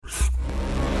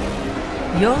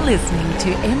You're listening to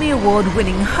Emmy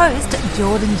Award-winning host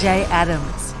Jordan J.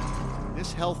 Adams.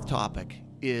 This health topic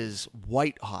is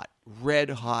white hot, red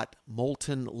hot,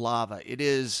 molten lava. It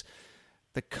is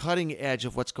the cutting edge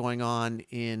of what's going on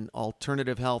in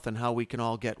alternative health and how we can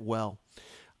all get well.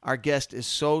 Our guest is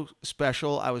so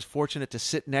special. I was fortunate to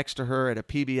sit next to her at a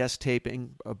PBS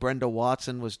taping. Brenda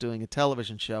Watson was doing a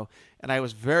television show, and I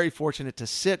was very fortunate to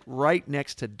sit right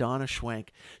next to Donna Schwenk.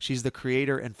 She's the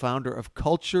creator and founder of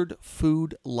Cultured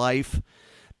Food Life.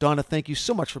 Donna, thank you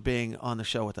so much for being on the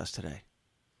show with us today.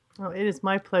 Oh, it is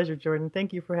my pleasure, Jordan.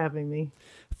 Thank you for having me.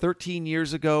 13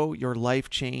 years ago, your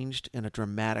life changed in a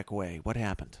dramatic way. What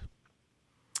happened?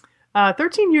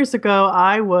 13 years ago,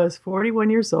 I was 41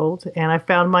 years old, and I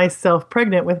found myself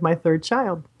pregnant with my third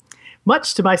child,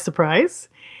 much to my surprise.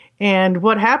 And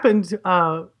what happened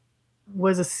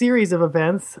was a series of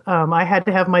events. I had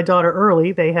to have my daughter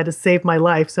early. They had to save my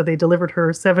life, so they delivered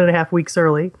her 7.5 weeks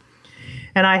early.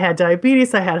 And I had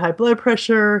diabetes, I had high blood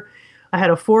pressure, I had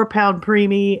a 4-pound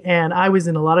preemie, and I was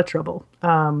in a lot of trouble.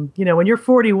 When you're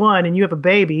 41 and you have a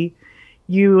baby,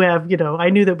 you have, I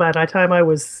knew that by the time I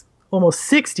was almost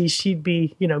 60, she'd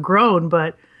be, grown.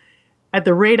 But at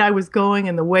the rate I was going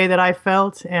and the way that I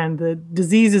felt and the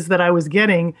diseases that I was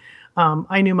getting,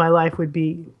 I knew my life would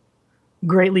be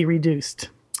greatly reduced.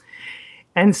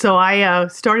 And so I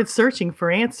started searching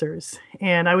for answers.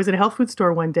 And I was at a health food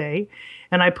store one day,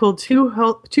 and I pulled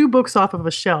two books off of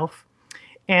a shelf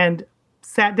and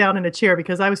sat down in a chair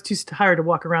because I was too tired to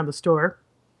walk around the store.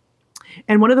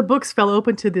 And one of the books fell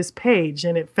open to this page,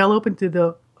 and it fell open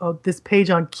to this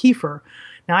page on kefir.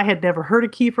 Now, I had never heard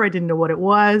of kefir. I didn't know what it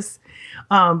was,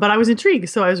 but I was intrigued,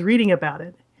 so I was reading about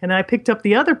it. And I picked up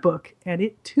the other book, and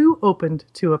it too opened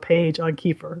to a page on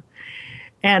kefir.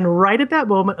 And right at that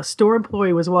moment, a store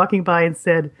employee was walking by and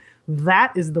said,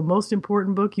 "That is the most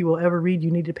important book you will ever read. You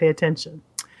need to pay attention."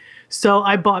 So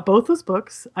I bought both those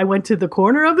books. I went to the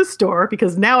corner of the store,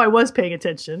 because now I was paying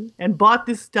attention, and bought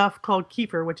this stuff called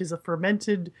kefir, which is a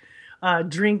fermented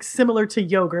drink similar to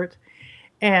yogurt,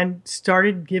 and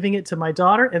started giving it to my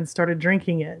daughter and started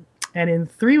drinking it. And in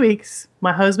 3 weeks,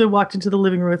 my husband walked into the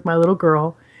living room with my little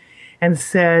girl and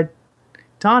said,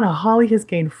 "Donna, Holly has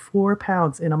gained 4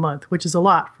 pounds in a month," which is a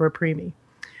lot for a preemie.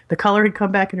 The color had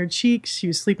come back in her cheeks. She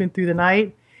was sleeping through the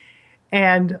night.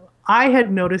 And I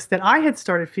had noticed that I had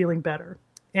started feeling better.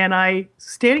 And I,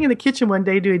 standing in the kitchen one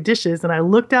day doing dishes, and I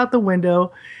looked out the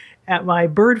window at my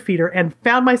bird feeder and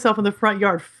found myself in the front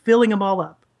yard filling them all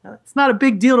up. Now, it's not a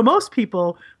big deal to most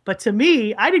people, but to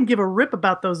me, I didn't give a rip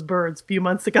about those birds a few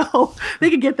months ago. They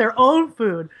could get their own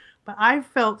food. But I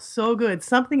felt so good.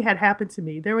 Something had happened to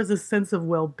me. There was a sense of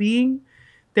well-being.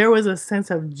 There was a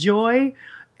sense of joy.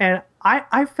 And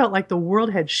I felt like the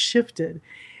world had shifted.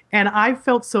 And I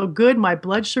felt so good. My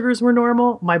blood sugars were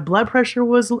normal. My blood pressure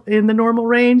was in the normal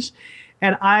range.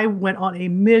 And I went on a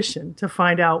mission to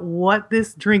find out what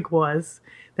this drink was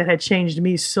that had changed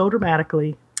me so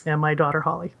dramatically and my daughter,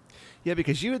 Holly. Yeah,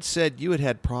 because you had said you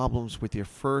had problems with your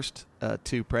first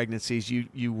 2 pregnancies.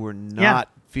 You were not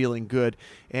feeling good.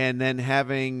 And then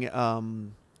having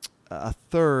a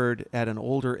third at an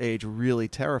older age really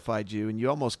terrified you, and you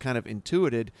almost kind of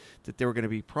intuited that there were going to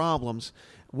be problems.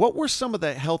 What were some of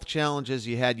the health challenges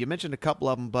you had? You mentioned a couple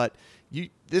of them, but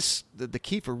the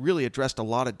kefir really addressed a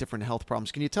lot of different health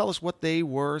problems. Can you tell us what they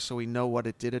were so we know what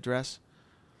it did address?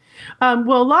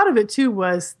 Well, a lot of it too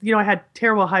was, I had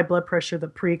terrible high blood pressure, the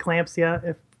preeclampsia,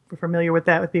 if you're familiar with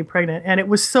that, with being pregnant. And it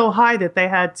was so high that they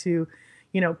had to,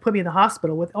 put me in the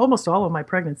hospital with almost all of my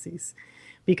pregnancies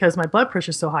because my blood pressure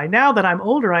is so high. Now that I'm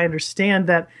older, I understand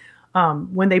that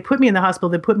when they put me in the hospital,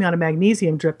 they put me on a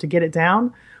magnesium drip to get it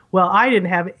down. Well, I didn't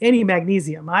have any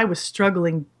magnesium. I was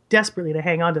struggling desperately to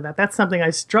hang on to that. That's something I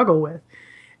struggle with.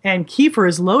 And kefir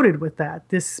is loaded with that.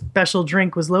 This special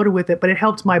drink was loaded with it, but it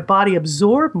helped my body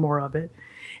absorb more of it.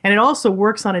 And it also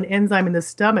works on an enzyme in the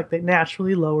stomach that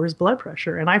naturally lowers blood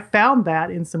pressure. And I found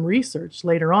that in some research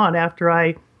later on after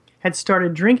I had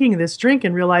started drinking this drink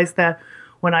and realized that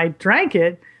when I drank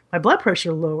it, my blood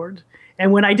pressure lowered.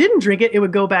 And when I didn't drink it, it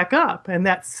would go back up. And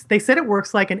they said it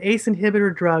works like an ACE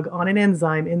inhibitor drug on an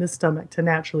enzyme in the stomach to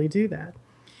naturally do that.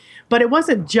 But it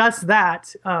wasn't just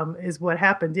that is what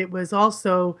happened. It was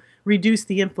also reduce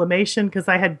the inflammation because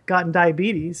I had gotten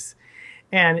diabetes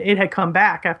and it had come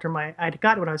back after I'd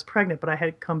got it when I was pregnant, but I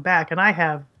had come back. And I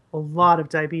have a lot of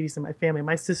diabetes in my family.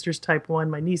 My sister's type 1,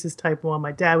 my niece is type 1,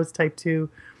 my dad was type 2.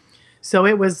 So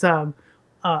it was a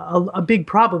big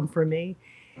problem for me.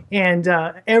 And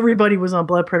everybody was on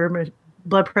blood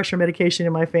pressure medication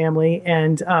in my family.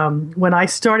 And when I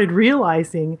started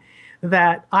realizing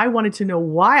that I wanted to know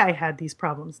why I had these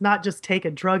problems, not just take a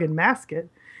drug and mask it,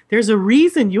 There's a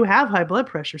reason you have high blood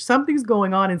pressure. Something's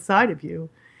going on inside of you.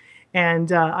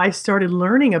 And I started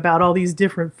learning about all these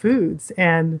different foods.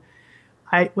 And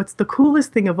what's the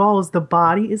coolest thing of all is the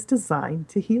body is designed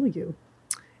to heal you.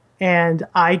 And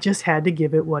I just had to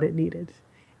give it what it needed.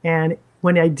 And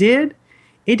when I did,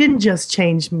 it didn't just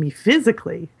change me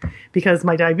physically, because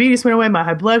my diabetes went away, my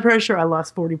high blood pressure, I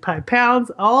lost 45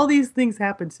 pounds, all these things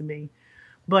happened to me,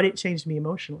 but it changed me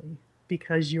emotionally,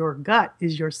 because your gut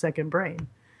is your second brain.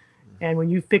 And when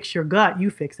you fix your gut, you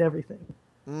fix everything.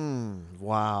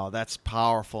 Wow, that's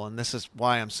powerful. And this is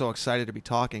why I'm so excited to be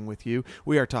talking with you.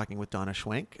 We are talking with Donna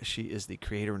Schwenk. She is the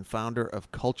creator and founder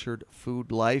of Cultured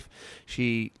Food Life.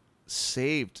 She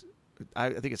saved,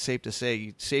 I think it's safe to say,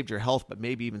 you saved your health, but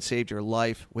maybe even saved your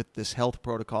life with this health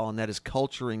protocol, and that is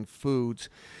culturing foods.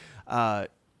 And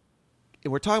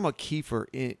we're talking about kefir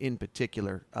in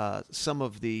particular, some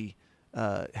of the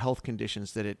health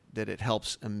conditions that it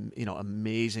helps,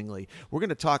 amazingly. We're going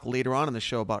to talk later on in the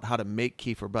show about how to make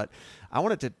kefir, but I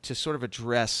wanted to sort of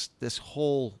address this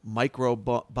whole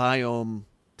microbiome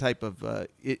type of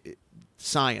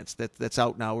science that's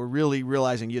out now. We're really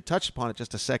realizing, you touched upon it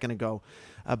just a second ago,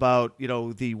 about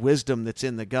the wisdom that's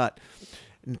in the gut.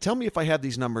 And tell me if I have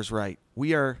these numbers right.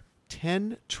 We are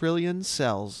 10 trillion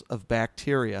cells of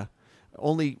bacteria.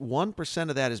 Only 1%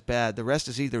 of that is bad. The rest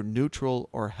is either neutral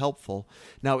or helpful.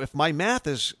 Now, if my math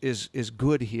is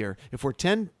good here, if we're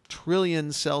 10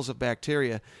 trillion cells of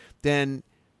bacteria, then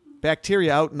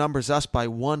bacteria outnumbers us by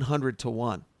 100 to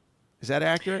 1. Is that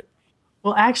accurate?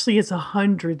 Well, actually, it's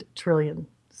 100 trillion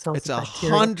cells. It's of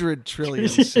bacteria. 100 trillion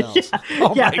cells.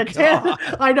 Oh my God.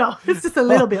 I know. It's just a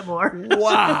little bit more.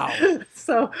 Wow.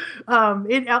 So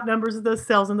it outnumbers the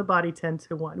cells in the body 10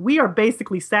 to 1. We are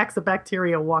basically sacks of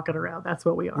bacteria walking around. That's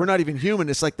what we are. We're not even human.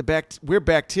 It's like we're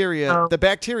bacteria. The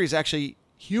bacteria is actually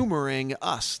humoring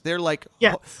us. They're like,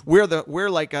 yes. We're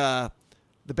like the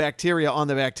bacteria on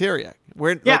the bacteria.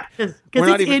 Because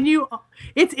it's in you.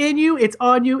 It's in you. It's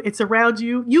on you. It's around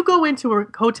you. You go into a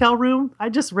hotel room. I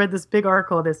just read this big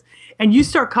article of this, and you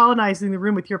start colonizing the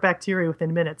room with your bacteria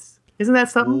within minutes. Isn't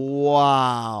that something?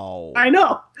 Wow. I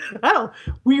know.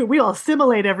 We all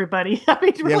assimilate everybody. I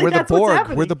mean, really, we're the that's what's Borg.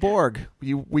 happening. We're the Borg.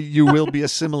 You will be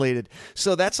assimilated.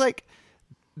 So that's like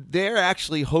they're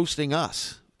actually hosting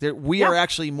us. We are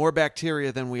actually more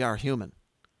bacteria than we are human.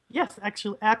 Yes,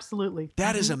 actually, absolutely.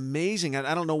 That is amazing.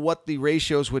 I don't know what the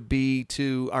ratios would be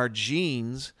to our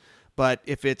genes, but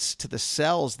if it's to the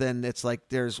cells, then it's like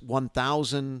there's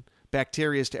 1,000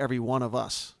 bacteria to every one of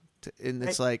us. And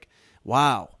it's like,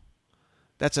 wow,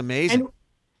 that's amazing.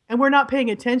 And we're not paying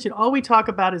attention. All we talk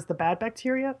about is the bad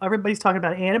bacteria. Everybody's talking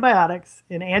about antibiotics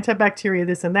and antibacteria,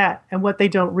 this and that. And what they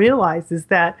don't realize is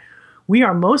that we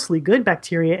are mostly good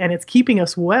bacteria, and it's keeping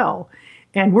us well.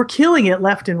 And we're killing it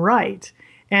left and right.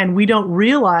 And we don't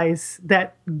realize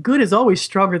that good is always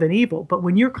stronger than evil. But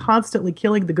when you're constantly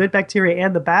killing the good bacteria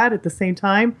and the bad at the same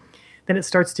time, then it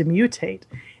starts to mutate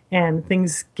and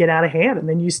things get out of hand. And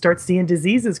then you start seeing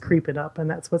diseases creeping up. And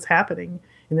that's what's happening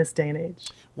in this day and age.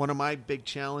 One of my big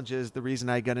challenges, the reason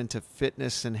I got into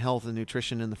fitness and health and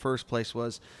nutrition in the first place,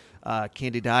 was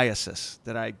candidiasis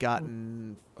that I'd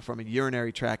gotten from a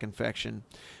urinary tract infection.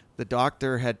 The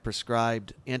doctor had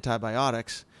prescribed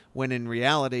antibiotics when in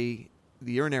reality,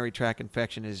 the urinary tract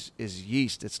infection is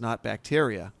yeast. It's not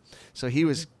bacteria. So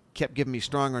he kept giving me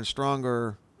stronger and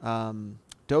stronger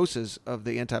doses of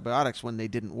the antibiotics when they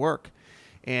didn't work.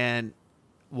 And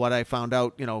what I found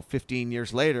out, 15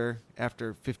 years later,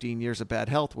 after 15 years of bad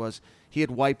health, was he had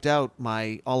wiped out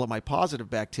all of my positive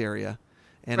bacteria.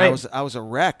 And right. I was a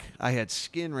wreck. I had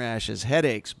skin rashes,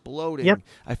 headaches, bloating. Yep.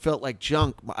 I felt like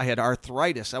junk. I had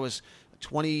arthritis. I was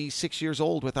 26 years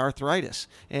old with arthritis.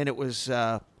 And it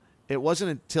wasn't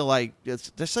until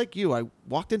just like you, I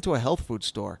walked into a health food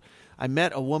store. I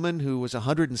met a woman who was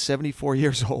 174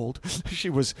 years old. She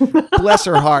was, bless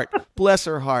her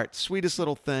heart, sweetest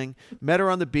little thing. Met her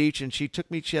on the beach, and she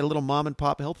had a little mom and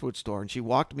pop health food store, and she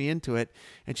walked me into it,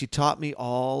 and she taught me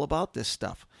all about this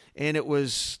stuff. And that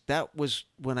was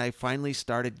when I finally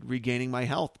started regaining my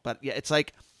health. But yeah, it's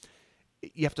like,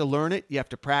 you have to learn it, you have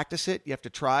to practice it, you have to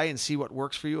try and see what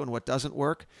works for you and what doesn't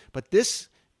work. But this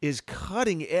is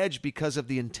cutting edge because of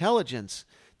the intelligence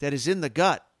that is in the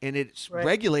gut, and it's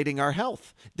regulating our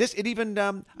health.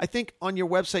 I think on your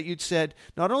website you'd said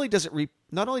not only does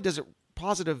it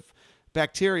positive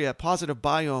bacteria, positive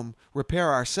biome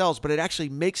repair our cells, but it actually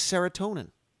makes serotonin.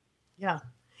 Yeah,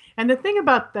 and the thing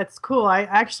about that's cool. I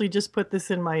actually just put this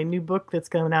in my new book that's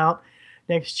coming out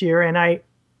next year, and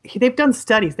they've done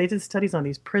studies. They did studies on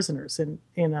these prisoners, and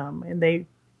they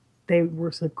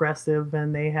were aggressive,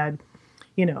 and they had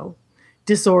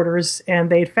disorders, and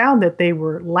they'd found that they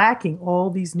were lacking all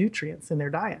these nutrients in their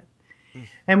diet.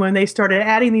 And when they started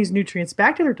adding these nutrients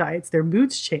back to their diets, their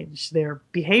moods changed, their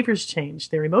behaviors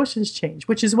changed, their emotions changed,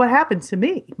 which is what happened to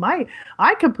me.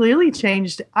 I completely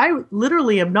changed. I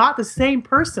literally am not the same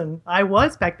person I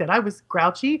was back then. I was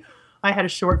grouchy. I had a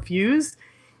short fuse.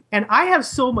 And I have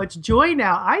so much joy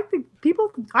now. I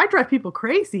drive people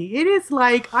crazy. It is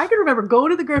like, I can remember going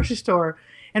to the grocery store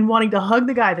and wanting to hug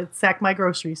the guy that sacked my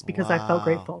groceries because I felt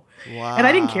grateful. Wow. And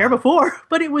I didn't care before,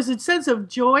 but it was a sense of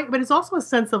joy, but it's also a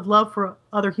sense of love for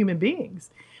other human beings.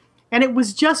 And it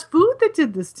was just food that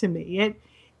did this to me.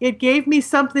 It gave me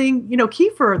something,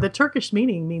 kefir, the Turkish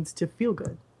meaning means to feel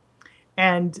good.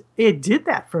 And it did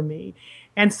that for me.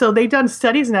 And so they've done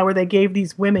studies now where they gave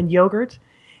these women yogurt,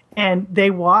 and they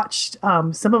watched,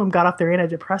 some of them got off their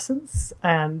antidepressants,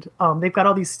 and they've got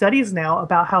all these studies now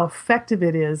about how effective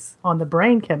it is on the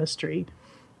brain chemistry.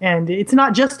 And it's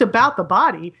not just about the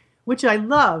body, which I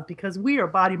love because we are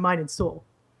body, mind, and soul.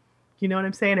 You know what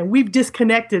I'm saying? And we've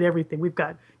disconnected everything. We've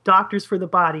got doctors for the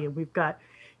body, and we've got,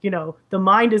 the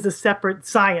mind is a separate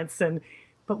science,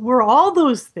 but we're all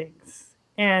those things.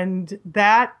 And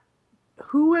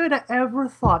who would have ever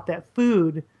thought that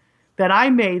food that I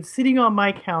made sitting on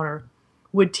my counter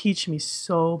would teach me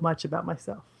so much about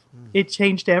myself. It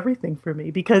changed everything for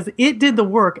me because it did the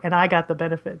work and I got the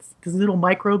benefits. These little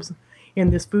microbes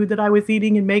in this food that I was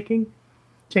eating and making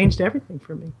changed everything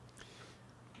for me.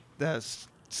 That's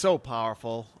so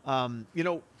powerful.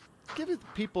 Give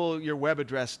people your web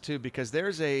address too, because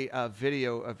there's a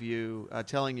video of you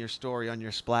telling your story on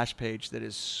your Splash page that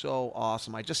is so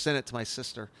awesome. I just sent it to my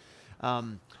sister.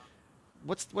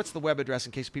 What's the web address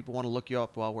in case people want to look you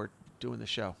up while we're doing the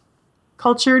show?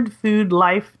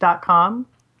 culturedfoodlife.com.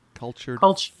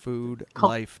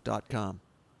 culturedfoodlife.com.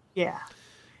 Yeah.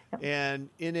 And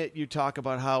in it, you talk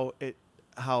about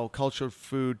how cultured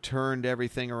food turned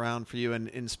everything around for you,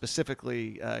 and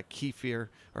specifically kefir.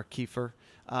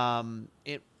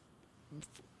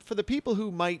 For the people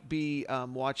who might be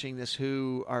watching this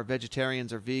who are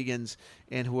vegetarians or vegans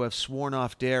and who have sworn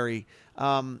off dairy,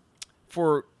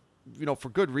 for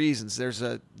good reasons.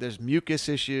 There's mucus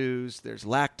issues, there's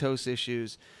lactose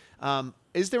issues.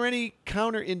 Is there any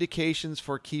counterindications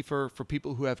for kefir for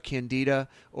people who have candida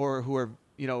or who are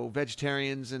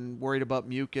vegetarians and worried about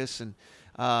mucus? And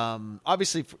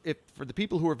obviously, for the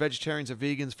people who are vegetarians or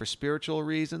vegans for spiritual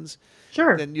reasons,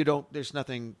 sure, then there's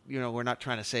nothing. We're not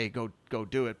trying to say go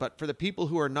do it. But for the people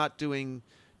who are not doing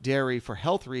dairy for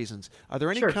health reasons, are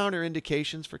there any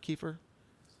counterindications for kefir?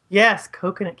 Yes,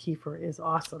 coconut kefir is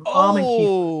awesome. Almond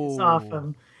kefir is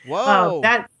awesome. Whoa.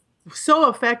 That's so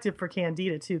effective for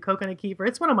candida too. Coconut kefir.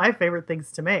 It's one of my favorite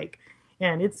things to make.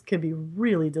 And it can be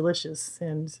really delicious.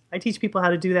 And I teach people how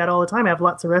to do that all the time. I have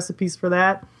lots of recipes for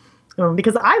that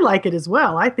because I like it as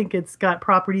well. I think it's got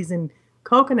properties in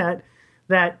coconut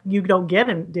that you don't get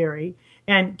in dairy.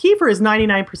 And kefir is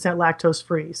 99% lactose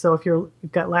free. So if you've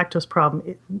got lactose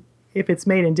problem, if it's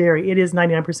made in dairy, it is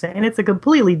 99%. And it's a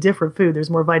completely different food. There's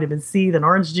more vitamin C than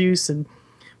orange juice.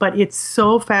 But it's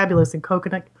so fabulous in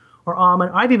coconut or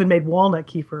almond. I've even made walnut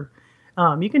kefir.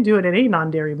 You can do it in any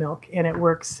non-dairy milk, and it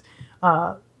works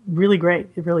really great.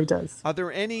 It really does. Are there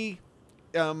any,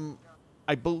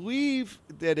 I believe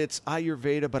that it's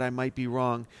Ayurveda, but I might be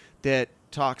wrong, that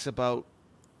talks about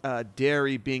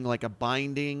dairy being like a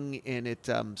binding and it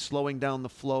slowing down the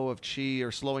flow of chi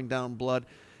or slowing down blood.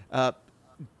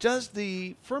 Does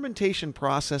the fermentation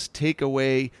process take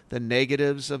away the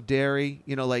negatives of dairy?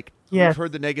 We've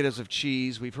heard the negatives of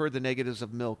cheese. We've heard the negatives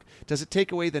of milk. Does it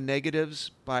take away the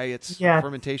negatives by its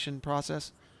fermentation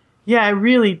process? Yeah,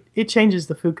 it changes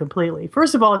the food completely.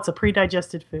 First of all, it's a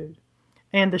pre-digested food.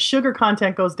 And the sugar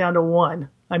content goes down to 1.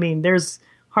 I mean, there's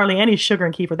hardly any sugar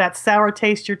in kefir. That sour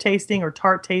taste you're tasting or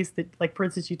tart taste that, like, for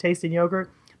instance, you taste in yogurt,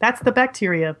 that's the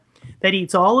bacteria that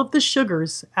eats all of the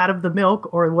sugars out of the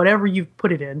milk or whatever you've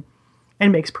put it in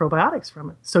and makes probiotics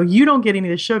from it. So you don't get any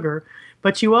of the sugar,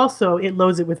 but it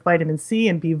loads it with vitamin C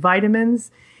and B vitamins.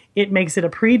 It makes it a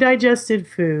pre-digested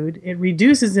food. It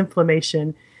reduces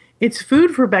inflammation. It's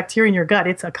food for bacteria in your gut.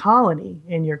 It's a colony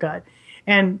in your gut.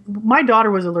 And my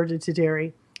daughter was allergic to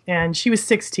dairy, and she was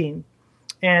 16.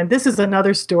 And this is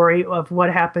another story of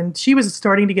what happened. She was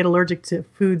starting to get allergic to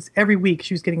foods every week.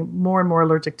 She was getting more and more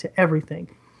allergic to everything.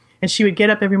 And she would get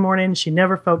up every morning. She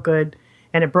never felt good,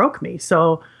 and it broke me.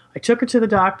 So I took her to the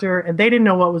doctor, and they didn't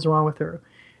know what was wrong with her.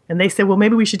 And they said, well,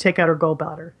 maybe we should take out her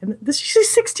gallbladder. And she's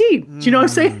 16. Do you know what I'm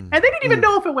saying? And they didn't even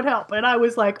know if it would help. And I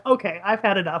was like, okay, I've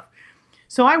had enough.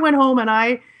 So I went home and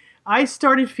I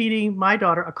started feeding my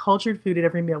daughter a cultured food at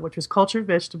every meal, which was cultured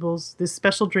vegetables, this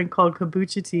special drink called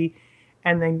kombucha tea,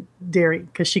 and then dairy,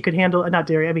 because she could handle, not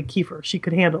dairy, I mean kefir. She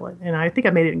could handle it. And I think I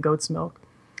made it in goat's milk.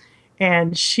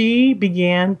 And she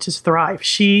began to thrive.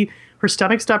 Her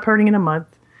stomach stopped hurting in a month.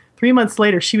 3 months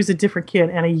later, she was a different kid.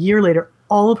 And a year later,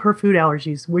 all of her food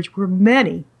allergies, which were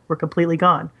many, were completely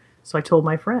gone. So I told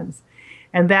my friends.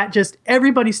 And that just,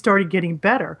 everybody started getting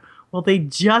better. Well, they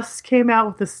just came out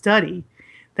with a study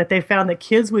that they found that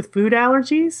kids with food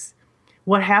allergies,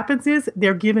 what happens is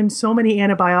they're given so many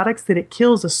antibiotics that it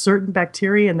kills a certain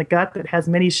bacteria in the gut that has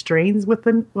many strains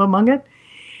among it.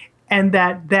 And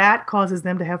that causes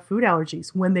them to have food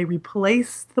allergies. When they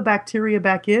replace the bacteria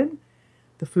back in,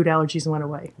 the food allergies went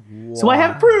away. Wow. So I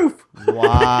have proof.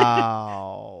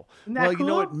 Wow. Well,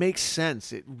 cool? it makes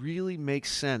sense. It really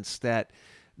makes sense that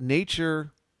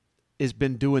nature has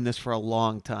been doing this for a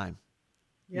long time.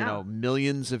 Yeah.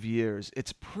 Millions of years.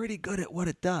 It's pretty good at what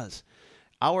it does.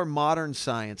 Our modern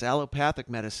science, allopathic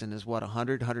medicine, is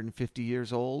 100, 150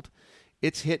 years old.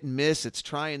 It's hit and miss. It's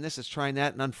trying this, it's trying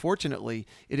that. And unfortunately,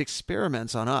 it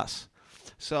experiments on us.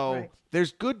 So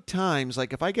There's good times,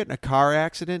 like if I get in a car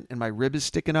accident and my rib is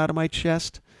sticking out of my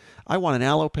chest, I want an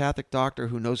allopathic doctor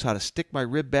who knows how to stick my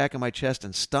rib back in my chest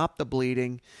and stop the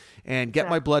bleeding and get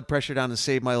my blood pressure down and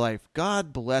save my life.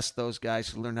 God bless those guys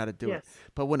who learn how to do it.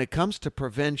 But when it comes to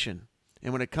prevention,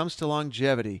 and when it comes to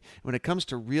longevity, when it comes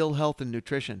to real health and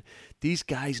nutrition, these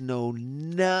guys know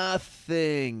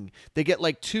nothing. They get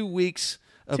like 2 weeks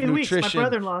of nutrition My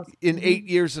brother-in-law. in 8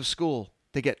 years of school.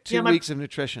 They get 2 weeks of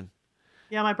nutrition.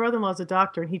 Yeah, my brother-in-law's a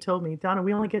doctor, and he told me, Donna,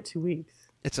 we only get 2 weeks.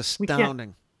 It's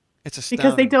astounding. It's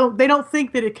astounding. Because they don't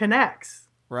think that it connects.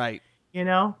 Right. They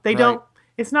don't.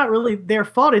 It's not really their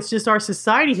fault. It's just our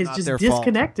society has just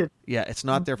disconnected. Yeah, it's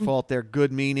not their fault. They're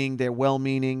good-meaning. They're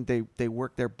well-meaning. They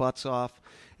work their butts off,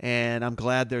 and I'm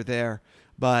glad they're there.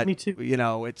 But me too.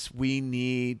 We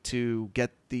need to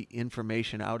get the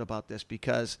information out about this,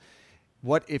 because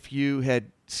what if you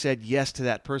had said yes to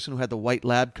that person who had the white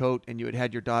lab coat and you had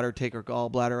had your daughter take her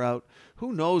gallbladder out?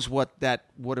 Who knows what that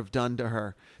would have done to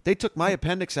her? They took my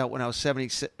appendix out when I was in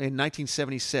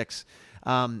 1976.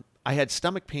 I had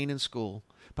stomach pain in school.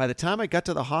 By the time I got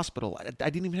to the hospital, I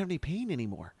didn't even have any pain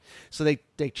anymore. So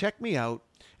they checked me out,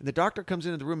 and the doctor comes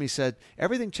into the room. He said,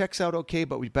 everything checks out okay,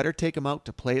 but we better take him out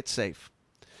to play it safe,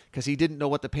 because he didn't know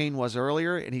what the pain was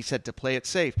earlier, and he said to play it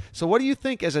safe. So what do you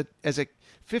think as a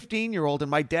 15-year-old, and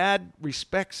my dad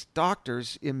respects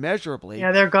doctors immeasurably.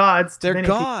 Yeah, they're gods. They're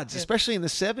gods, especially in the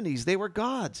 70s. They were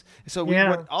gods. So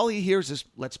all he hears is,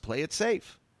 let's play it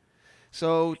safe.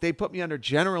 So they put me under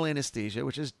general anesthesia,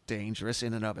 which is dangerous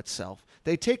in and of itself.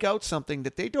 They take out something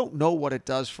that they don't know what it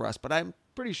does for us, but I'm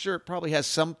pretty sure it probably has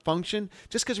some function,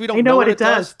 just because we don't know what it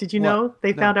does. Did you know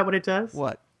they found out what it does?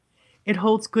 What? It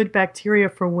holds good bacteria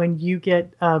for when you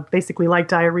get basically like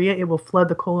diarrhea. It will flood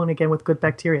the colon again with good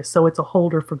bacteria. So it's a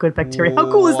holder for good bacteria. How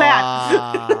cool is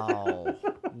that?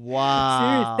 Wow.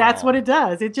 Seriously, that's what it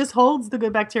does. It just holds the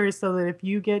good bacteria so that if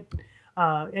you get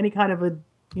any kind of a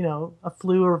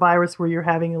flu or virus where you're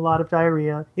having a lot of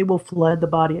diarrhea, it will flood the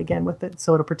body again with it,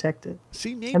 so it'll protect it.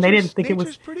 See, and they didn't think it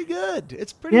was pretty good.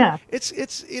 It's pretty. Yeah.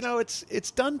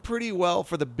 It's done pretty well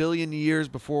for the billion years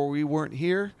before we weren't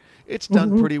here. It's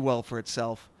done pretty well for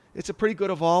itself. It's a pretty good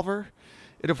evolver.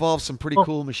 It evolves some pretty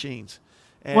cool machines.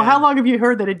 And, well, how long have you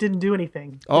heard that it didn't do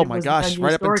anything? Oh my gosh,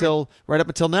 right up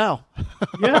until now.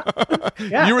 Yeah.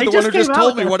 You were the one who just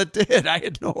told me what it did. I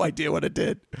had no idea what it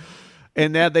did.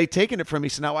 And now they've taken it from me,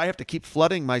 so now I have to keep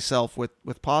flooding myself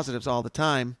with positives all the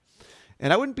time.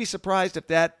 And I wouldn't be surprised if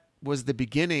that was the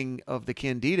beginning of the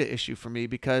Candida issue for me,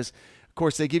 because, of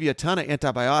course, they give you a ton of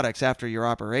antibiotics after your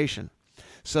operation.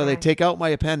 So they take out my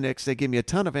appendix, they give me a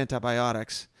ton of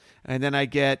antibiotics, and then I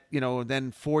get,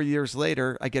 then 4 years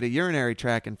later, I get a urinary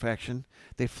tract infection.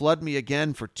 They flood me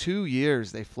again for 2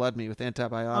 years. They flood me with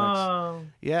antibiotics. Oh.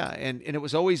 Yeah, and it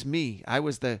was always me. I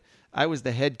was the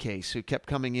head case who kept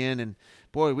coming in, and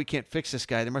boy, we can't fix this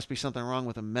guy. There must be something wrong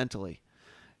with him mentally.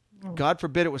 God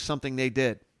forbid it was something they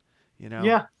did,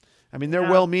 Yeah. I mean, they're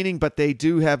well-meaning, but they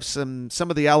do have some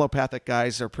of the allopathic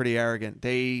guys are pretty arrogant.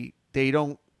 They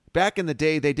don't, back in the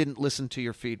day, they didn't listen to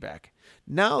your feedback.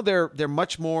 Now they're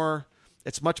much more,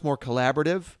 it's much more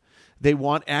collaborative. They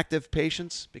want active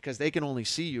patients because they can only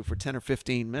see you for 10 or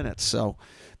 15 minutes. So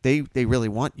they really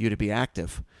want you to be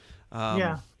active.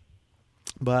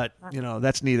 But,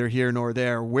 that's neither here nor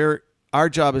there. Our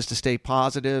job is to stay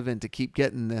positive and to keep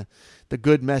getting the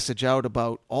good message out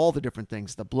about all the different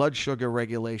things, the blood sugar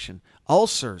regulation,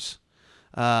 ulcers,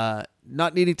 not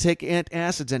needing to take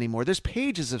antacids anymore. There's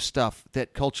pages of stuff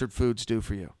that cultured foods do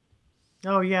for you.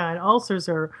 Oh, yeah. And ulcers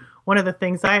are one of the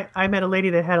things. I met a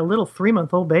lady that had a little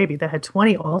 3-month-old baby that had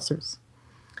 20 ulcers.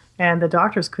 and the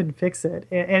doctors couldn't fix it.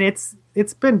 And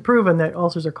it's been proven that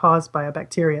ulcers are caused by a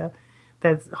bacteria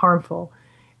that's harmful.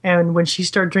 And when she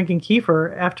started drinking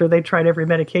kefir after they tried every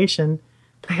medication,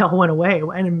 they all went away,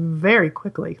 and very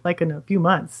quickly, like in a few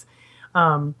months.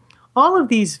 All of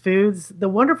these foods, the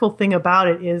wonderful thing about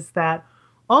it is that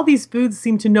all these foods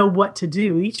seem to know what to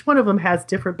do. Each one of them has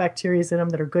different bacteria in them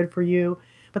that are good for you,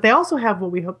 but they also have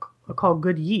what we call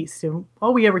good yeast. And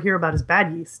all we ever hear about is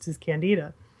bad yeast, is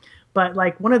Candida. But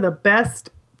like one of the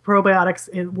best probiotics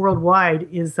worldwide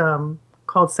is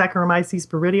called Saccharomyces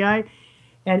boulardii.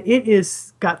 And it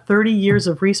is got 30 years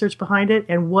of research behind it.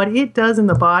 And what it does in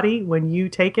the body when you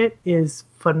take it is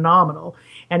phenomenal.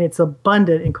 And it's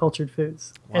abundant in cultured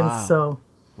foods. Wow. And so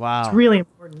wow. It's really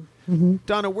important. Mm-hmm.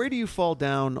 Donna, where do you fall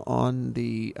down on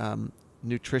the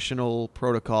nutritional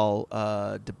protocol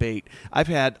debate? I've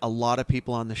had a lot of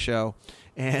people on the show,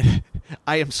 and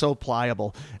I am so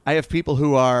pliable. I have people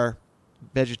who are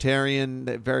vegetarian,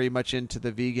 that very much into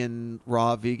the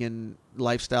raw vegan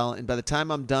lifestyle, and by the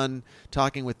time I'm done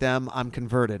talking with them, I'm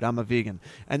converted. I'm a vegan.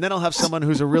 And then I'll have someone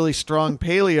who's a really strong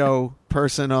paleo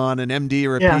person on, an MD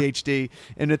or a PhD,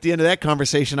 and at the end of that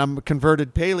conversation, I'm a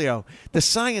converted paleo. The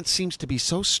science seems to be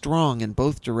so strong in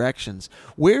both directions.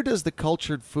 Where does the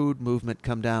cultured food movement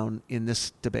come down in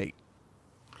this debate?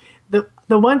 The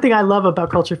one thing I love about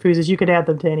cultured foods is you can add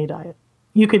them to any diet.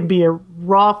 You can be a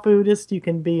raw foodist, you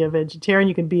can be a vegetarian,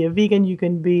 you can be a vegan, you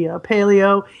can be a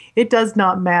paleo. It does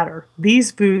not matter.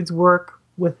 These foods work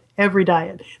with every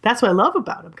diet. That's what I love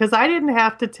about them, because I didn't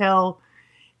have to tell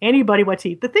anybody what to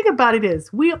eat. The thing about it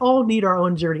is, we all need our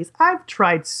own journeys. I've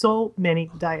tried so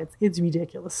many diets. It's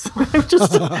ridiculous. I've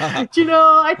just, I took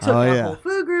out whole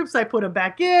food groups. I put them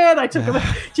back in. I took them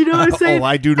out. Do you know what I'm saying? Oh,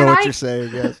 I do know what you're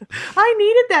saying, yes. I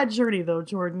needed that journey, though,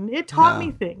 Jordan. It taught me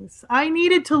things. I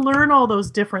needed to learn all those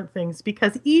different things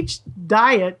because each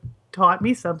diet taught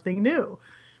me something new.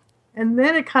 And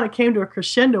then it kind of came to a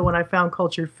crescendo when I found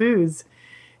cultured foods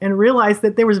and realized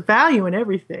that there was value in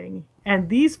everything. And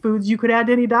these foods you could add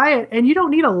to any diet, and you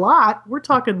don't need a lot. We're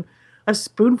talking a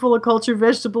spoonful of cultured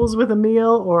vegetables with a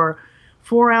meal, or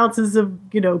 4 ounces of,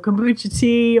 kombucha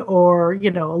tea, or,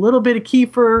 a little bit of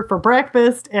kefir for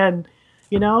breakfast, and,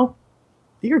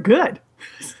 you're good.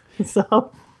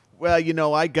 So.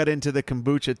 Well, I got into the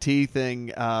kombucha tea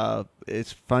thing.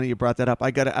 It's funny you brought that up.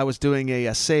 I was doing a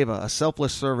seva, a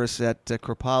selfless service at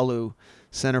Kripalu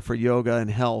Center for Yoga and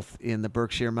Health in the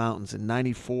Berkshire Mountains in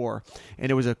 '94,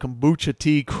 and it was a kombucha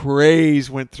tea craze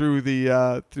went through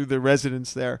the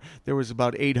residents there. There was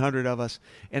about 800 of us,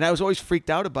 and I was always freaked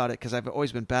out about it because I've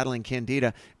always been battling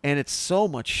candida, and it's so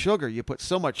much sugar. You put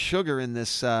so much sugar in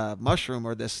this mushroom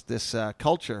or this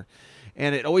culture.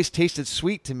 And it always tasted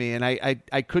sweet to me, and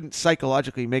I couldn't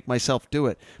psychologically make myself do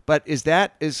it. But is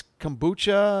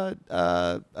kombucha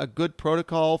a good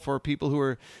protocol for people who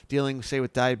are dealing, say,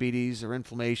 with diabetes or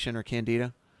inflammation or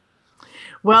candida?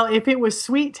 Well, if it was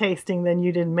sweet tasting, then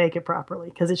you didn't make it properly,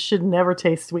 because it should never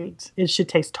taste sweet. It should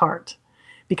taste tart,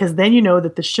 because then you know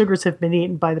that the sugars have been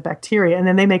eaten by the bacteria, and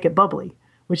then they make it bubbly,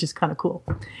 which is kind of cool.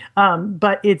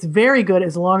 But it's very good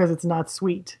as long as it's not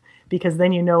sweet, because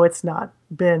then you know it's not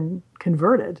been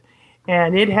converted.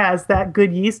 And it has that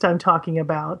good yeast I'm talking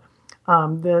about,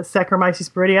 the Saccharomyces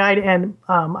boulardii. And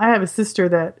I have a sister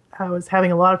that was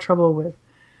having a lot of trouble with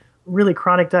really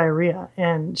chronic diarrhea,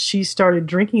 and she started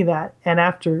drinking that. And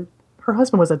after, her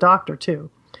husband was a doctor too.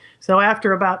 So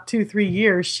after about 2-3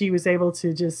 years, she was able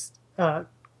to just,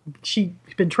 she'd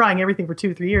been trying everything for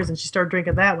 2-3 years, and she started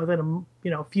drinking that within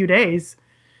a few days.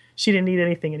 She didn't need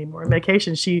anything anymore.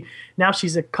 Medication, now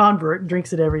she's a convert and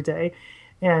drinks it every day.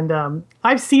 And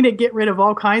I've seen it get rid of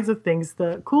all kinds of things.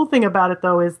 The cool thing about it,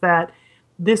 though, is that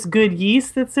this good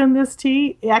yeast that's in this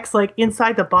tea, it acts like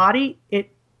inside the body,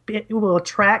 it will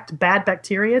attract bad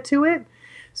bacteria to it.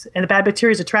 And the bad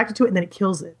bacteria is attracted to it, and then it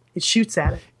kills it. It shoots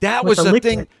at it. That was the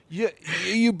thing.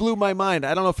 You blew my mind.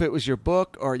 I don't know if it was your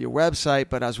book or your website,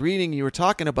 but I was reading, you were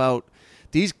talking about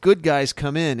these good guys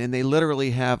come in and they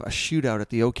literally have a shootout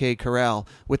at the OK Corral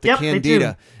with the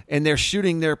Candida, and they're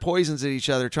shooting their poisons at each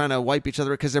other, trying to wipe each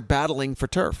other because they're battling for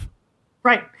turf.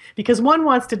 Right, because one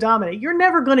wants to dominate. You're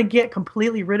never going to get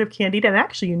completely rid of Candida, and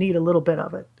actually you need a little bit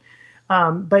of it.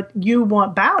 But you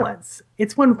want balance.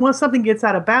 It's when something gets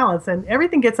out of balance, and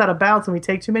everything gets out of balance when we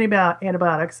take too many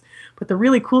antibiotics. But the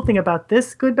really cool thing about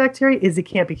this good bacteria is it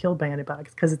can't be killed by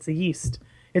antibiotics because it's a yeast.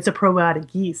 It's a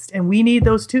probiotic yeast, and we need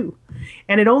those too.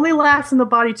 And it only lasts in the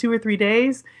body 2 or 3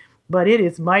 days, but it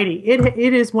is mighty.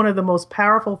 It is one of the most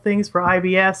powerful things for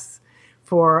IBS,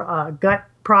 for gut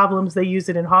problems. They use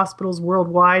it in hospitals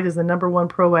worldwide as the #1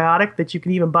 probiotic that you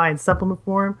can even buy in supplement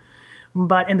form.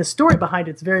 And the story behind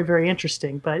it's very, very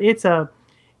interesting. But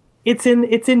It's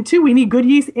in two. We need good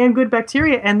yeast and good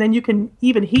bacteria, and then you can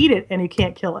even heat it and you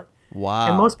can't kill it. Wow.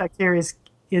 And most bacteria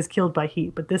is killed by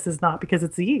heat, but this is not because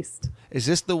it's the yeast. Is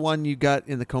this the one you got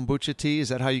in the kombucha tea? Is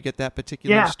that how you get that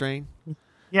particular strain?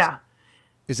 Yeah.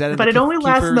 Is that in but the it only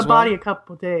lasts in the as body well? a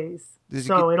couple of days.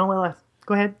 So it only lasts.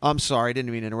 Go ahead. I'm sorry, I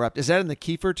didn't mean to interrupt. Is that in the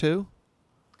kefir too?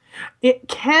 It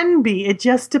can be. It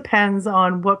just depends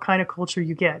on what kind of culture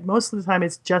you get. Most of the time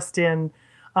it's just in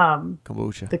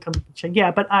Kombucha. the kombucha.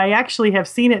 Yeah, but I actually have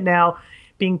seen it now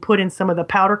being put in some of the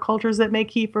powder cultures that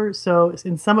make kefir. So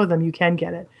in some of them you can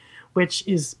get it, which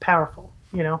is powerful.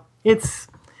 It's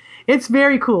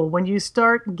very cool when you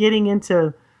start getting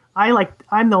into.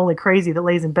 I'm the only crazy that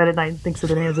lays in bed at night and thinks of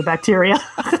the names of bacteria.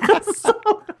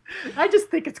 So I just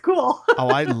think it's cool. Oh,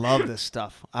 I love this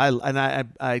stuff.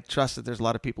 I trust that there's a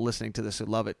lot of people listening to this who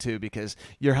love it too, because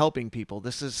you're helping people.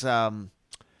 This is a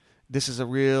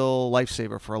real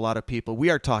lifesaver for a lot of people. We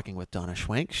are talking with Donna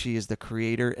Schwenk. She is the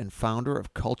creator and founder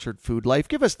of Cultured Food Life.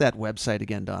 Give us that website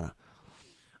again, Donna.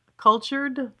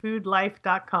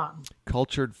 CulturedFoodLife.com.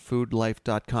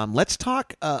 CulturedFoodLife.com. Let's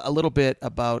talk a little bit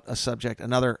about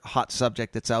another hot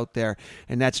subject that's out there,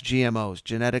 and that's GMOs,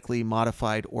 genetically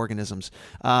modified organisms.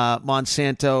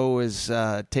 Monsanto is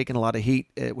taking a lot of heat,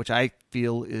 which I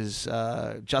feel is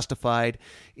justified,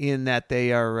 in that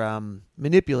they are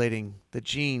manipulating the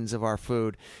genes of our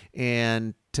food.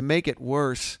 And to make it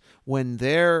worse, when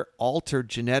they're altered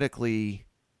genetically,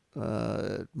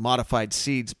 modified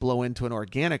seeds blow into an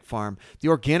organic farm, the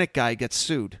organic guy gets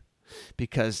sued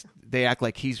because they act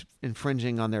like he's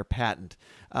infringing on their patent.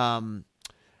 I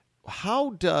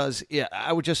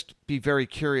would just be very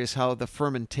curious how the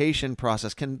fermentation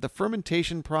process, can the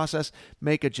fermentation process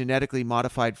make a genetically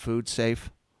modified food safe?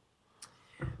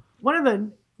 One of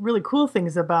the really cool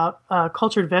things about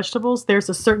cultured vegetables, there's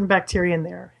a certain bacteria in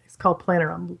there. It's called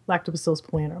Plantarum, Lactobacillus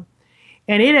plantarum.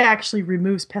 And it actually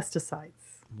removes pesticides.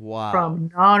 Wow.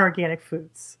 From non-organic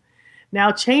foods.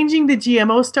 Now, changing the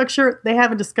GMO structure, they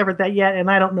haven't discovered that yet, and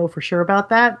I don't know for sure about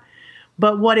that.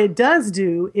 But what it does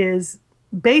do is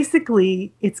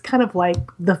basically, it's kind of like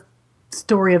the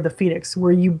story of the phoenix,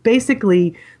 where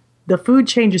the food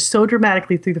changes so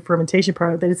dramatically through the fermentation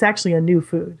part that it's actually a new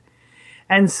food.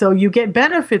 And so you get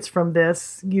benefits from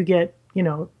this. You get,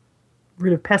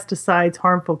 rid of pesticides,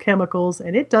 harmful chemicals,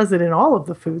 and it does it in all of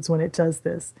the foods when it does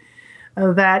this.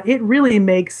 That it really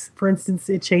makes, for instance,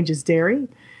 it changes dairy,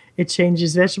 it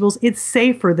changes vegetables. It's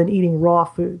safer than eating raw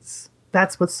foods.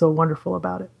 That's what's so wonderful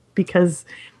about it. Because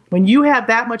when you have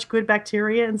that much good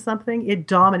bacteria in something, it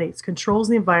dominates, controls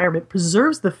the environment,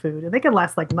 preserves the food. And they can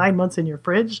last like 9 months in your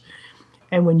fridge.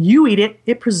 And when you eat it,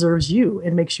 it preserves you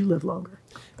and makes you live longer.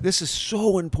 This is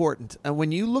so important. And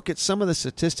when you look at some of the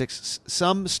statistics,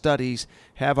 some studies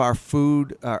have our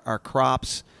food, our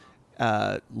crops,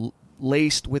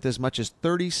 laced with as much as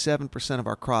 37% of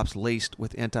our crops laced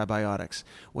with antibiotics.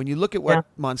 When you look at what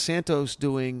Monsanto's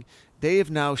doing, they have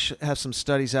now have some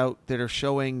studies out that are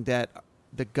showing that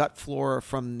the gut flora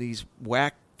from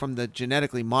from the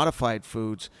genetically modified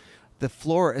foods, the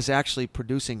flora is actually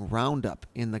producing Roundup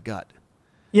in the gut.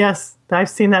 Yes, I've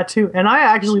seen that too. And I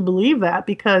actually believe that,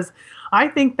 because I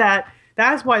think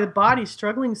that's why the body's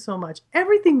struggling so much.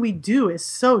 Everything we do is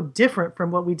so different from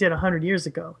what we did 100 years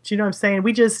ago. Do you know what I'm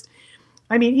saying?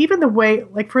 Even the way,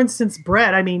 like, for instance,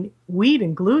 bread, wheat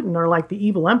and gluten are like the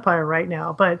evil empire right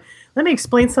now. But let me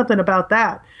explain something about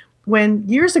that. When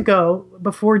years ago,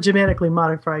 before genetically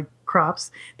modified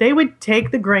crops, they would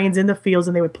take the grains in the fields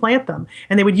and they would plant them.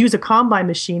 And they would use a combine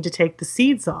machine to take the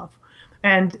seeds off.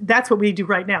 And that's what we do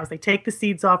right now, is they take the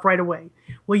seeds off right away.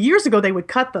 Well, years ago, they would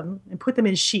cut them and put them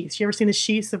in sheaths. You ever seen the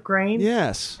sheaths of grain?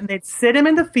 Yes. And they'd sit them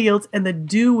in the fields, and the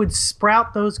dew would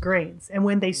sprout those grains. And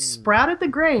when they sprouted the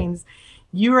grains,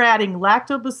 you were adding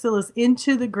lactobacillus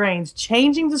into the grains,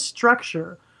 changing the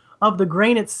structure of the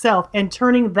grain itself and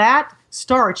turning that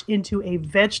starch into a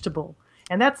vegetable.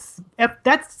 And that's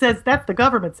the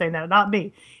government saying that, not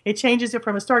me. It changes it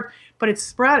from a starch, but it's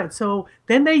sprouted. So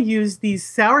then they used these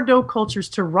sourdough cultures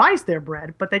to rise their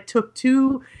bread, but they took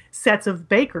 2 sets of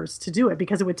bakers to do it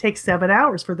because it would take 7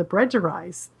 hours for the bread to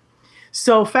rise.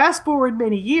 So fast forward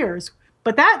many years,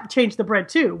 but that changed the bread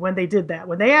too when they did that.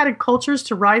 When they added cultures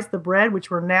to rise the bread, which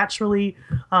were naturally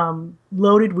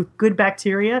loaded with good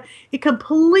bacteria, it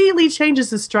completely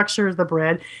changes the structure of the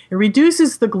bread. It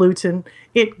reduces the gluten.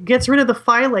 It gets rid of the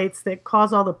phthalates that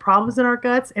cause all the problems in our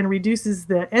guts and reduces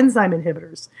the enzyme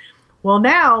inhibitors. Well,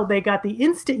 now they got the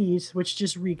Insta-Eat, which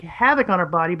just wreak havoc on our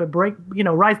body, but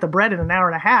rise the bread in an hour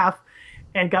and a half,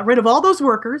 and got rid of all those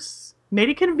workers, made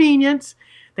it convenient.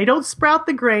 They don't sprout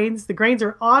the grains. The grains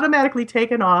are automatically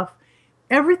taken off.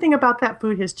 Everything about that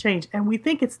food has changed, and we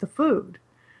think it's the food.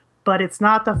 but it's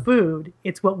not the food.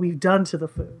 It's what we've done to the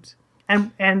food.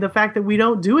 And the fact that we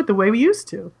don't do it the way we used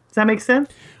to. Does that make sense?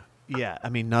 Yeah, I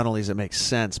mean, not only does it make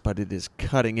sense, but it is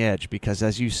cutting edge because,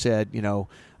 as you said,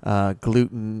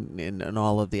 gluten and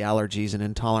all of the allergies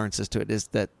and intolerances to it is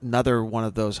that another one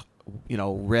of those,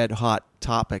 red hot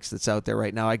topics that's out there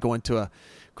right now. I go into a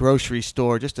grocery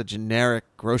store, just a generic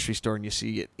grocery store, and you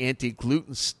see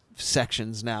anti-gluten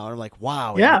sections now. And I'm like,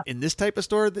 wow, yeah. in this type of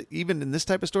store, even in this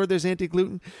type of store, there's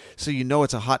anti-gluten. So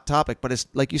it's a hot topic, but it's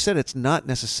like you said, it's not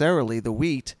necessarily the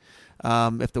wheat.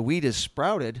 If the wheat is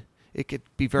sprouted, it could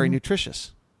be very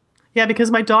nutritious. Yeah,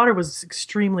 because my daughter was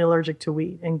extremely allergic to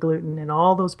wheat and gluten and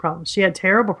all those problems. She had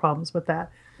terrible problems with that.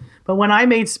 But when I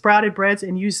made sprouted breads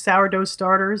and used sourdough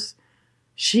starters,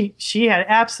 she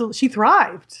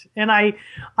thrived. And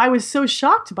I was so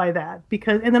shocked by that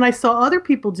and then I saw other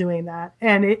people doing that,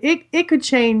 and it could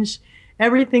change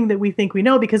everything that we think we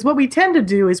know, because what we tend to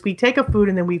do is we take a food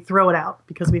and then we throw it out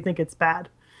because we think it's bad.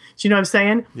 Do you know what I'm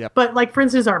saying? Yep. But like, for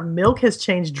instance, our milk has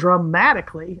changed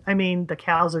dramatically. I mean, the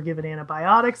cows are given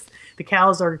antibiotics. The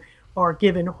cows are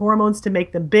given hormones to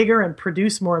make them bigger and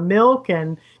produce more milk.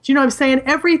 And do you know what I'm saying?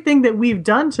 Everything that we've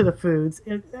done to the foods,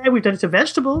 and we've done it to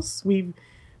vegetables. We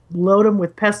load them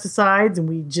with pesticides and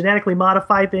we genetically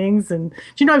modify things. And do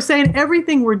you know what I'm saying?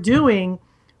 Everything we're doing,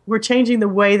 we're changing the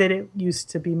way that it used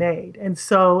to be made. And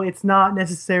so it's not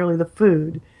necessarily the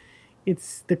food.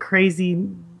 It's the crazy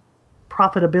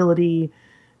profitability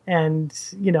and,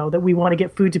 that we want to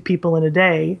get food to people in a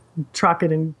day,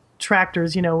 trucking and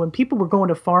tractors. When people were going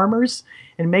to farmers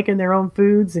and making their own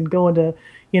foods and going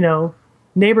to,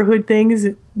 neighborhood things,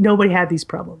 nobody had these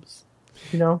problems,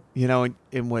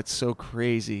 And what's so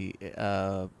crazy,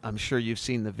 I'm sure you've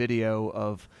seen the video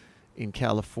of in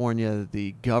California,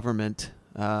 the government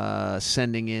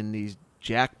sending in these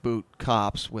jackboot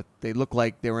cops they look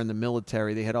like they were in the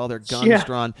military. They had all their guns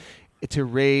drawn to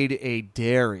raid a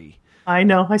dairy. I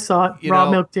know. I saw it. Raw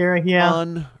milk dairy. Yeah.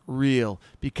 Unreal.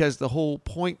 Because the whole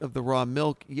point of the raw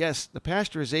milk, yes, the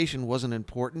pasteurization was an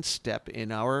important step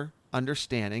in our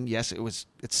understanding. Yes,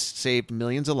 it's saved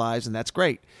millions of lives, and that's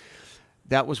great.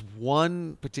 That was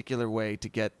one particular way to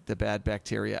get the bad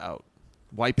bacteria out.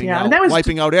 Wiping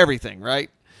out everything, right?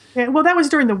 Yeah, well, that was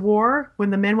during the war when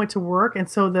the men went to work, and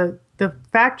so the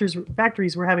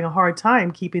factories were having a hard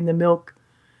time keeping the milk,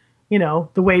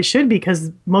 the way it should be,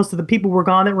 because most of the people were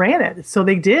gone that ran it. So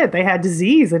they had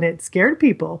disease and it scared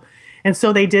people. And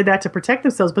so they did that to protect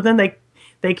themselves. But then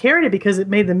they carried it because it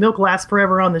made the milk last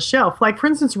forever on the shelf. Like, for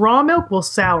instance, raw milk will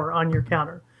sour on your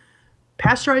counter.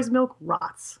 Pasteurized milk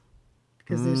rots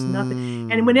because there's nothing.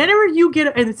 And whenever you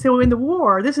and so in the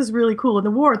war, this is really cool. In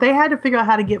the war, they had to figure out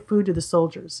how to get food to the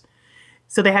soldiers.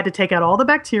 So they had to take out all the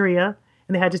bacteria,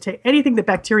 and they had to take anything that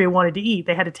bacteria wanted to eat.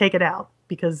 They had to take it out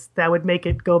because that would make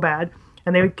it go bad.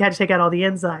 And they had to take out all the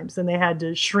enzymes, and they had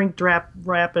to shrink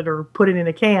wrap it or put it in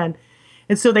a can.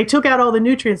 And so they took out all the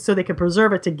nutrients so they could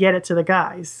preserve it to get it to the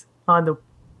guys on the,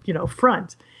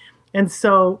 front. And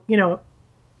so,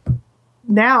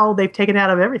 now they've taken out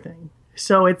of everything.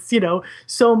 So it's,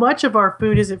 so much of our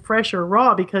food isn't fresh or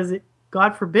raw because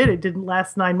God forbid, it didn't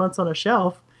last 9 months on a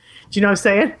shelf. Do you know what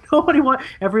I'm saying?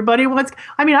 Everybody wants.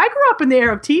 I mean, I grew up in the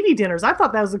era of TV dinners. I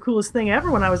thought that was the coolest thing ever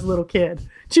when I was a little kid.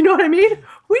 Do you know what I mean?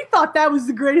 We thought that was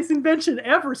the greatest invention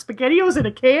ever. SpaghettiOs in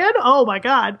a can. Oh my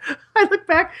God! I look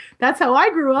back. That's how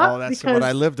I grew up. Oh, that's what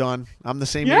I lived on. I'm the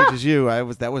same age as you.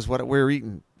 That was what we were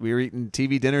eating. We were eating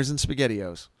TV dinners and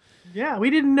SpaghettiOs. Yeah, we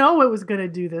didn't know it was going to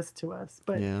do this to us.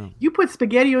 But you put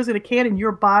SpaghettiOs in a can in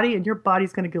your body, and your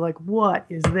body's going to go like, "What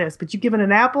is this?" But you give it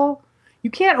an apple. You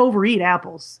can't overeat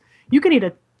apples. You can eat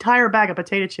an entire bag of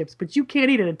potato chips, but you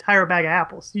can't eat an entire bag of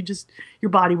apples. Your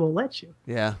body won't let you.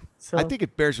 Yeah. So I think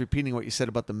it bears repeating what you said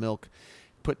about the milk.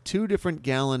 Put 2 different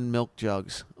gallon milk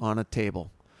jugs on a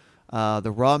table.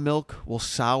 The raw milk will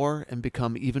sour and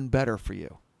become even better for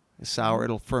you.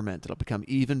 It'll ferment. It'll become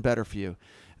even better for you.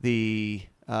 They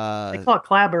call it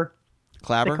clabber.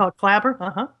 Clabber? They call it clabber.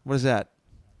 Uh-huh. What is that?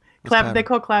 Clabber. They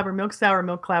call clabber milk, sour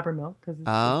milk, clabber milk.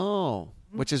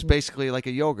 Which is basically like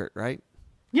a yogurt, right?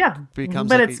 Yeah,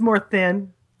 but it's more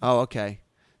thin. Oh, okay.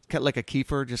 Kind of like a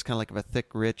kefir, just kind of like a thick,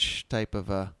 rich type of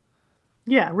a...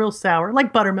 Yeah, real sour,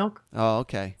 like buttermilk. Oh,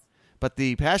 okay. But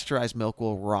the pasteurized milk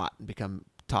will rot and become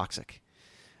toxic.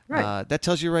 Right. That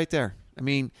tells you right there. I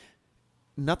mean,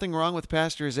 nothing wrong with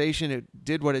pasteurization. It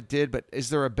did what it did, but is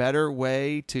there a better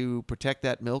way to protect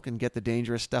that milk and get the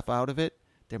dangerous stuff out of it?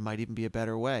 There might even be a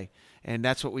better way. And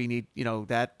that's what we need,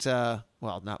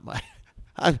 not my...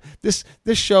 This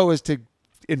show is to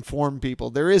inform people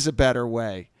there is a better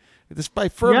way. This by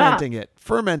fermenting it.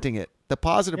 The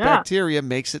positive bacteria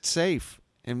makes it safe.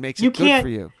 and makes You it good can't. for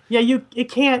you. Yeah, it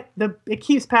can't. It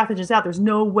keeps pathogens out. There's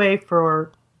no way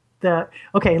for the.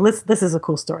 Okay, this is a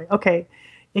cool story. Okay,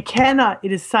 it cannot.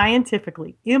 It is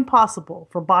scientifically impossible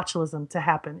for botulism to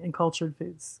happen in cultured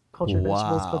foods, cultured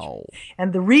vegetables, Wow.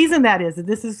 and the reason that is, and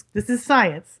this is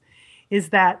science, is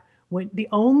that when the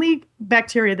only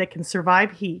bacteria that can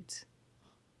survive heat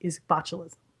is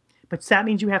botulism. But that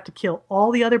means you have to kill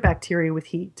all the other bacteria with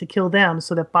heat to kill them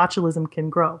so that botulism can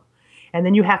grow. And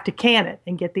then you have to can it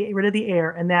and get rid of the air,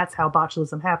 and that's how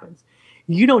botulism happens.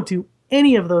 You don't do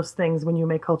any of those things when you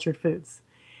make cultured foods.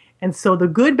 And so the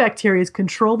good bacteria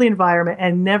control the environment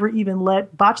and never even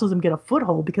let botulism get a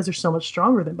foothold because they're so much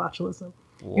stronger than botulism.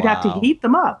 Wow. You'd have to heat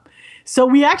them up. So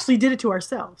we actually did it to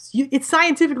ourselves. It's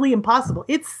scientifically impossible.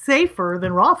 It's safer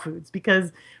than raw foods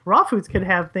because raw foods could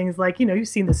have things like, you've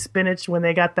seen the spinach when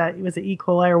they got that, was it E.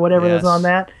 coli or whatever was on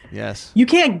that? Yes. You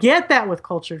can't get that with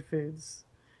cultured foods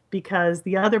because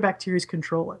the other bacteria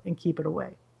control it and keep it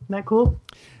away. Isn't that cool?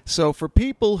 So for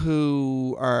people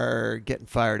who are getting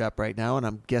fired up right now, and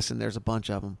I'm guessing there's a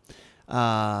bunch of them,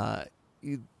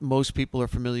 most people are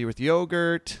familiar with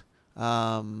yogurt.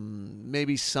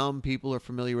 Maybe some people are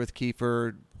familiar with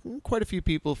kefir. Quite a few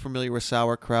people familiar with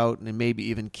sauerkraut and maybe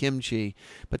even kimchi.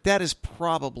 But that is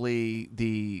probably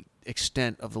the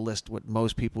extent of the list, what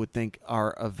most people would think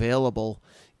are available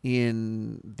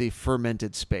in the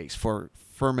fermented space for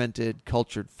fermented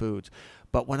cultured foods.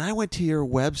 But when I went to your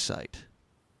website,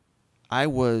 I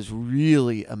was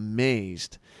really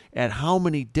amazed at how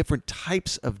many different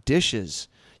types of dishes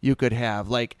you could have.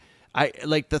 Like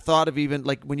the thought of even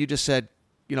like when you just said,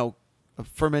 a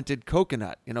fermented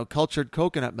coconut, cultured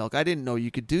coconut milk. I didn't know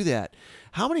you could do that.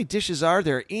 How many dishes are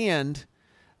there? And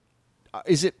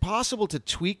is it possible to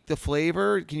tweak the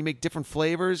flavor? Can you make different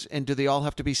flavors? And do they all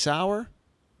have to be sour?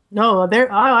 No,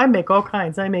 I make all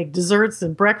kinds. I make desserts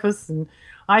and breakfasts, and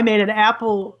I made an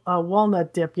apple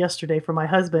walnut dip yesterday for my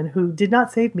husband, who did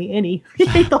not save me any. He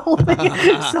ate the whole thing,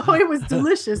 so it was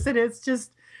delicious. And it's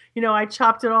just, I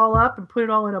chopped it all up and put it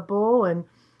all in a bowl. And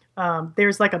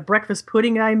there's like a breakfast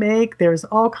pudding I make. There's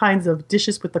all kinds of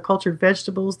dishes with the cultured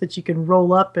vegetables that you can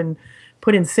roll up and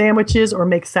put in sandwiches or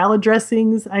make salad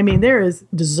dressings. I mean, there is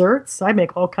desserts. I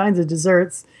make all kinds of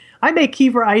desserts. I make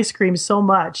kefir ice cream so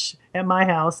much at my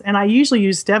house, and I usually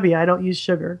use stevia. I don't use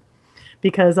sugar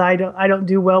because I don't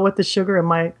do well with the sugar,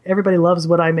 and everybody loves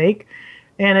what I make.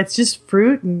 And it's just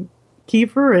fruit and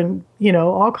kefir and,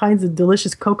 all kinds of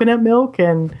delicious coconut milk.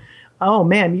 And, oh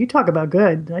man, you talk about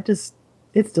good.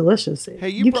 It's delicious.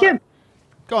 Hey, can't.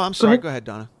 Go, I'm sorry. Go ahead,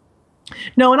 Donna.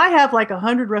 No, and I have like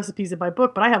 100 recipes in my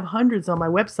book, but I have hundreds on my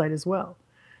website as well.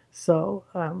 So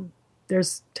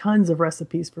there's tons of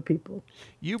recipes for people.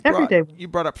 Every day. You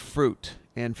brought up fruit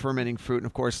and fermenting fruit, and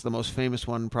of course the most famous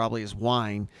one probably is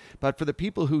wine. But for the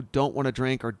people who don't want to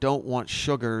drink or don't want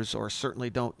sugars or certainly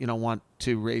don't want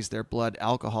to raise their blood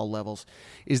alcohol levels,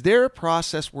 is there a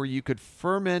process where you could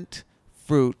ferment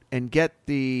fruit and get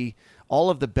all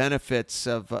of the benefits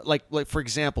of like for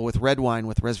example with red wine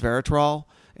with resveratrol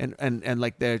and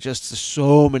like there are just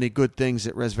so many good things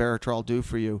that resveratrol do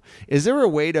for you. Is there a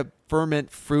way to ferment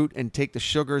fruit and take the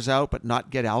sugars out but not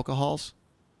get alcohols?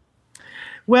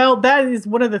 Well, that is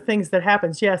one of the things that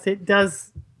happens. Yes, it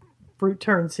does. Fruit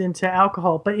turns into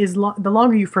alcohol, but the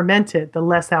longer you ferment it, the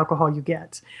less alcohol you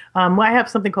get. I have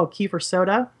something called kefir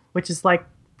soda, which is like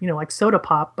soda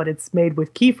pop, but it's made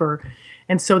with kefir.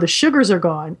 And so the sugars are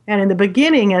gone. And in the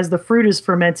beginning, as the fruit is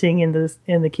fermenting in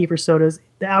the kefir sodas,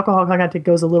 the alcohol content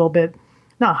goes a little bit,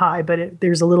 not high, but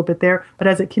there's a little bit there. But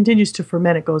as it continues to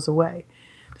ferment, it goes away.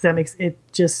 Does that make it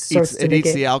just starts to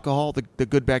eats the alcohol? The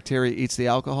good bacteria eats the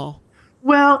alcohol?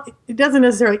 Well, it doesn't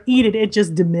necessarily eat it. It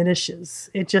just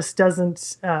diminishes. It just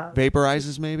doesn't...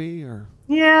 vaporizes maybe? Or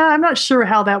yeah, I'm not sure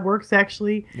how that works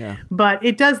actually. Yeah. But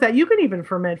it does that. You can even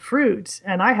ferment fruit.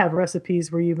 And I have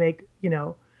recipes where you make,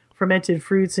 fermented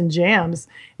fruits and jams,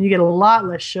 and you get a lot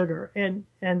less sugar. And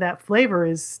that flavor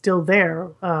is still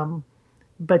there,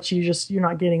 but you're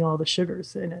not getting all the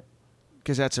sugars in it.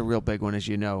 Because that's a real big one, as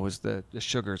you know, is the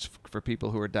sugars for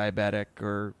people who are diabetic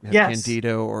or have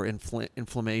candida or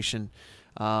inflammation.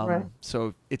 Right.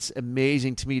 So it's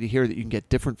amazing to me to hear that you can get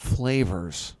different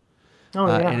flavors,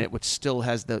 and it still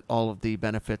has all of the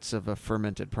benefits of a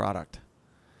fermented product.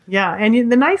 Yeah,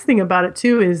 and the nice thing about it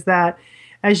too is that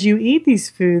as you eat these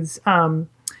foods, for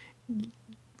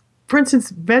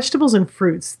instance, vegetables and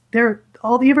fruits, you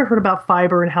ever heard about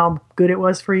fiber and how good it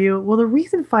was for you? Well, the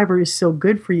reason fiber is so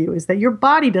good for you is that your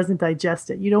body doesn't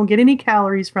digest it. You don't get any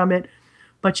calories from it,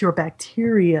 but your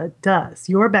bacteria does.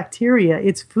 Your bacteria,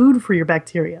 it's food for your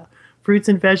bacteria. Fruits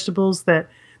and vegetables, they're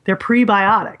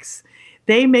prebiotics.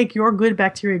 they make your good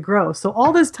bacteria grow. So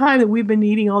all this time that we've been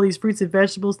eating all these fruits and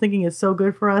vegetables thinking it's so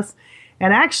good for us,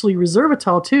 and actually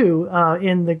resveratrol too,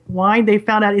 in the wine, they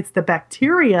found out it's the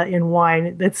bacteria in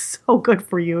wine that's so good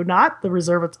for you, not the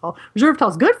resveratrol. Resveratrol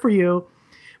is good for you,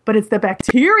 but it's the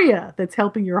bacteria that's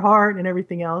helping your heart and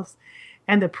everything else.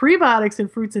 And the prebiotics in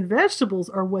fruits and vegetables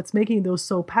are what's making those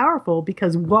so powerful,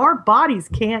 because our bodies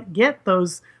can't get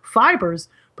those fibers,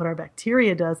 but our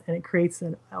bacteria does, and it creates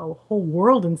a whole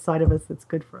world inside of us that's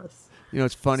good for us. You know,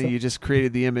 it's funny. You just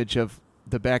created the image of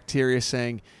the bacteria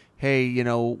saying, hey, you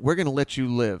know, we're going to let you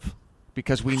live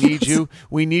because we need you.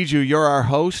 We need you. You're our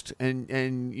host,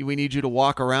 and we need you to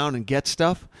walk around and get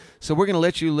stuff. So we're going to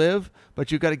let you live,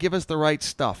 but you've got to give us the right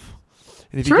stuff.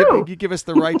 And if you give us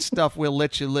the right stuff, we'll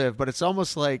let you live. But it's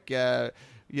almost like,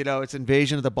 you know, it's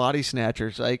Invasion of the Body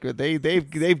Snatchers. Like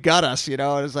they've got us, you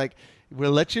know. And it's like,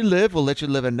 we'll let you live. We'll let you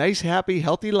live a nice, happy,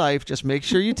 healthy life. Just make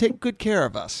sure you take good care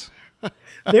of us.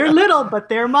 They're little, but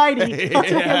they're mighty.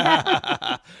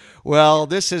 Yeah. Well,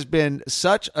 this has been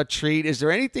such a treat. Is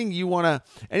there anything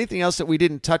anything else that we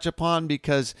didn't touch upon?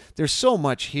 Because there's so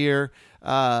much here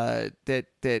that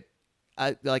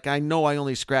I know I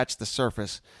only scratched the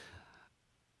surface.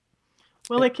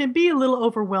 Well, it can be a little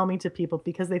overwhelming to people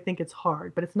because they think it's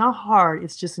hard, but it's not hard.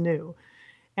 It's just new.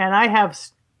 And I have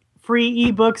free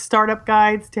ebook startup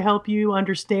guides to help you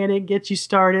understand it, get you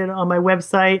started on my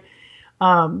website.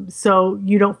 So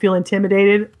you don't feel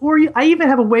intimidated. Or I even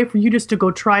have a way for you just to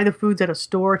go try the foods at a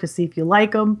store to see if you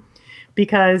like them.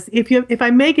 Because if I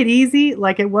make it easy,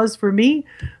 like it was for me,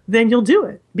 then you'll do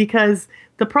it. Because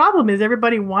the problem is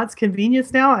everybody wants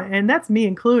convenience now, and that's me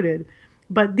included.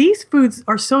 But these foods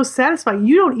are so satisfying.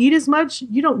 You don't eat as much.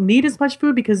 You don't need as much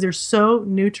food because they're so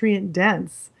nutrient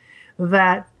dense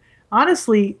that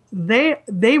honestly, they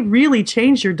really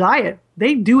change your diet.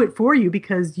 They do it for you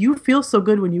because you feel so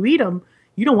good when you eat them.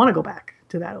 You don't want to go back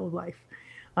to that old life.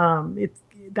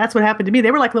 That's what happened to me.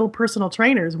 They were like little personal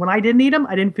trainers. When I didn't eat them,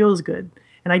 I didn't feel as good.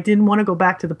 And I didn't want to go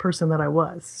back to the person that I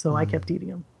was. So I kept eating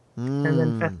them. And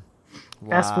then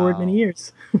fast forward many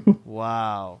years.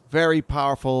 Wow. Very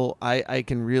powerful. I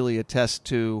can really attest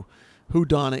to who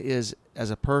Donna is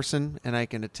as a person, and I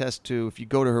can attest to, if you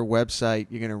go to her website,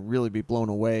 you're going to really be blown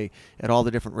away at all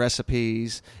the different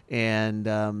recipes,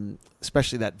 and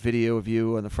especially that video of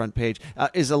you on the front page.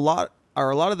 Are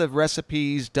a lot of the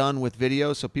recipes done with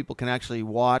video so people can actually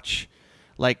watch,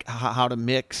 like how to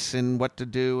mix and what to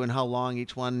do and how long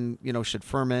each one, you know, should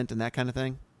ferment and that kind of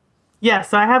thing?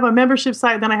 Yes, I have a membership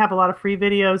site. Then I have a lot of free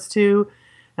videos too,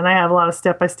 and I have a lot of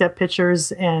step-by-step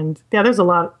pictures. And yeah, there's a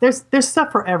lot. There's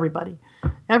stuff for everybody.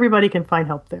 Everybody can find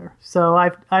help there. So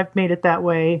I've made it that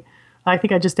way. I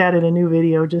think I just added a new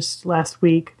video just last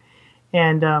week,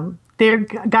 and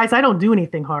guys, I don't do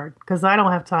anything hard because I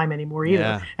don't have time anymore either.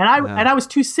 Yeah, and I was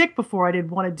too sick before. I didn't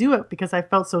want to do it because I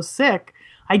felt so sick.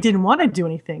 I didn't want to do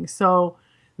anything. So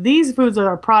these foods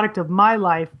are a product of my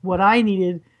life, what I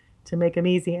needed to make them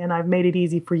easy, and I've made it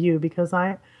easy for you because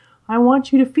I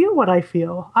want you to feel what I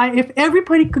feel. If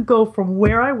everybody could go from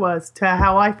where I was to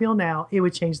how I feel now, it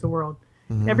would change the world.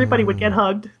 Everybody would get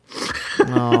hugged.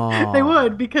 They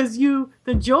would, because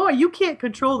the joy, you can't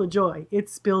control the joy. It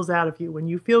spills out of you. When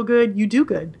you feel good, you do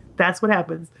good. That's what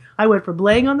happens. I went from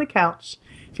laying on the couch,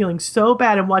 feeling so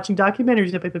bad and watching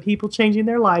documentaries of people changing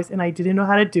their lives, and I didn't know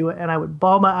how to do it, and I would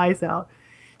bawl my eyes out,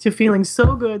 to feeling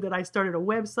so good that I started a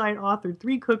website, authored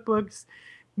 3 cookbooks,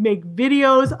 make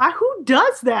videos. Who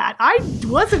does that?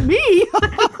 Wasn't me.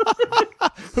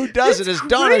 Who does it? It's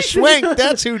Donna Schwenk.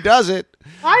 That's who does it.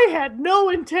 I had no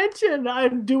intention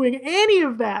on doing any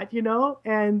of that, you know,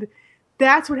 and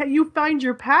that's what you find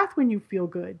your path when you feel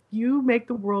good. You make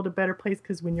the world a better place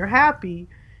because when you're happy,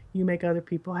 you make other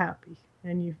people happy,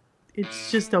 and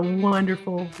it's just a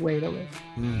wonderful way to live.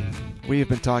 We have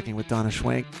been talking with Donna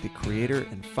Schwenk, the creator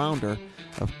and founder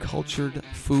of Cultured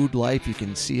Food Life. You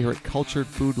can see her at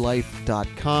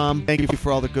culturedfoodlife.com. Thank you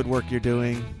for all the good work you're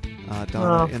doing,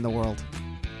 Donna, in the world.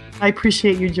 I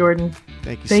appreciate you, Jordan.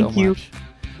 Thank you so much.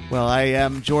 Well, I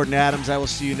am Jordan Adams. I will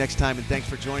see you next time, and thanks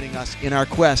for joining us in our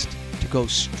quest to go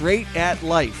straight at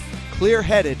life,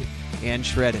 clear-headed and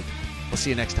shredded. We'll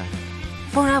see you next time.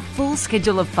 For our full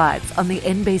schedule of fights on the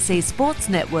NBC Sports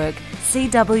Network,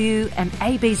 CW and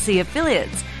ABC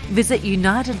affiliates, visit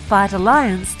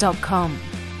UnitedFightAlliance.com.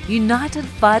 United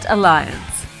Fight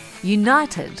Alliance.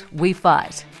 United we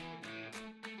fight.